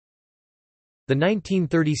The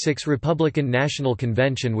 1936 Republican National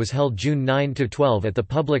Convention was held June 9–12 at the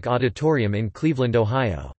Public Auditorium in Cleveland,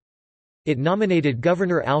 Ohio. It nominated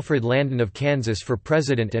Governor Alfred Landon of Kansas for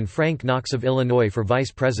president and Frank Knox of Illinois for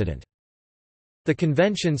vice president. The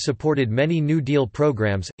convention supported many New Deal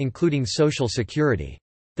programs, including Social Security.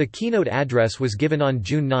 The keynote address was given on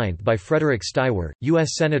June 9 by Frederick Steiwer,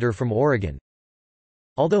 U.S. Senator from Oregon.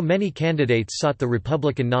 Although many candidates sought the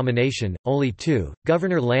Republican nomination, only two,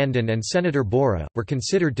 Governor Landon and Senator Borah, were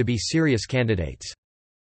considered to be serious candidates.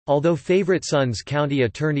 Although favorite sons County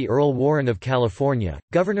Attorney Earl Warren of California,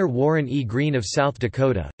 Governor Warren E. Greene of South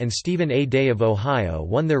Dakota, and Stephen A. Day of Ohio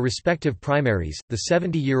won their respective primaries, the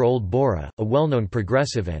 70-year-old Borah, a well-known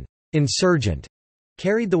progressive and insurgent,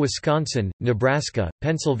 carried the Wisconsin, Nebraska,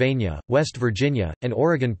 Pennsylvania, West Virginia, and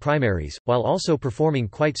Oregon primaries, while also performing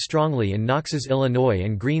quite strongly in Knox's Illinois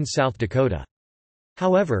and Greene's South Dakota.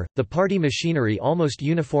 However, the party machinery almost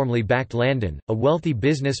uniformly backed Landon, a wealthy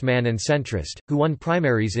businessman and centrist, who won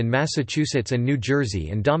primaries in Massachusetts and New Jersey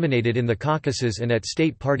and dominated in the caucuses and at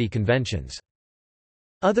state party conventions.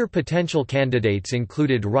 Other potential candidates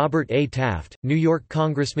included Robert A. Taft, New York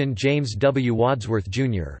Congressman James W. Wadsworth,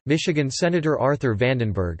 Jr., Michigan Senator Arthur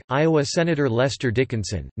Vandenberg, Iowa Senator Lester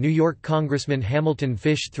Dickinson, New York Congressman Hamilton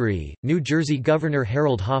Fish III, New Jersey Governor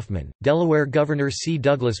Harold Hoffman, Delaware Governor C.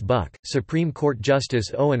 Douglas Buck, Supreme Court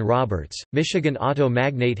Justice Owen Roberts, Michigan auto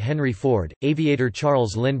magnate Henry Ford, aviator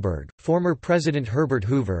Charles Lindbergh, former President Herbert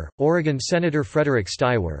Hoover, Oregon Senator Frederick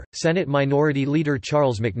Steiwer, Senate Minority Leader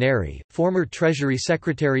Charles McNary, former Treasury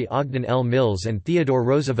Secretary Ogden L. Mills and Theodore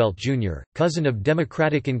Roosevelt, Jr., cousin of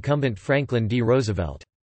Democratic incumbent Franklin D. Roosevelt.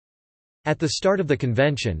 At the start of the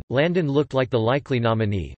convention, Landon looked like the likely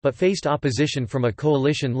nominee, but faced opposition from a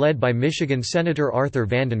coalition led by Michigan Senator Arthur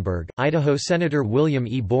Vandenberg, Idaho Senator William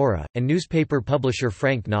E. Borah, and newspaper publisher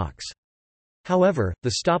Frank Knox. However,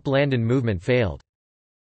 the Stop Landon movement failed.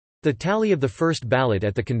 The tally of the first ballot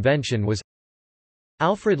at the convention was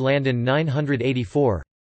Alfred Landon 984,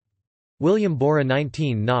 William Borah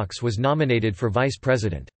 19. Knox was nominated for vice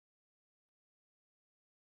president.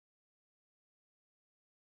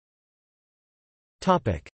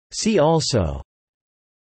 See also: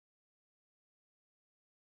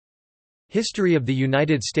 History of the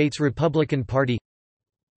United States Republican Party,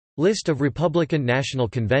 List of Republican National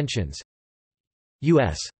Conventions,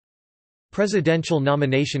 U.S. Presidential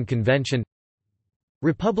Nomination Convention,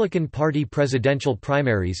 Republican Party Presidential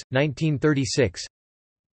Primaries, 1936,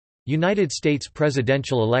 United States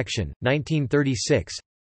presidential election, 1936,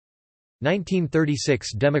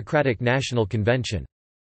 1936 Democratic National Convention.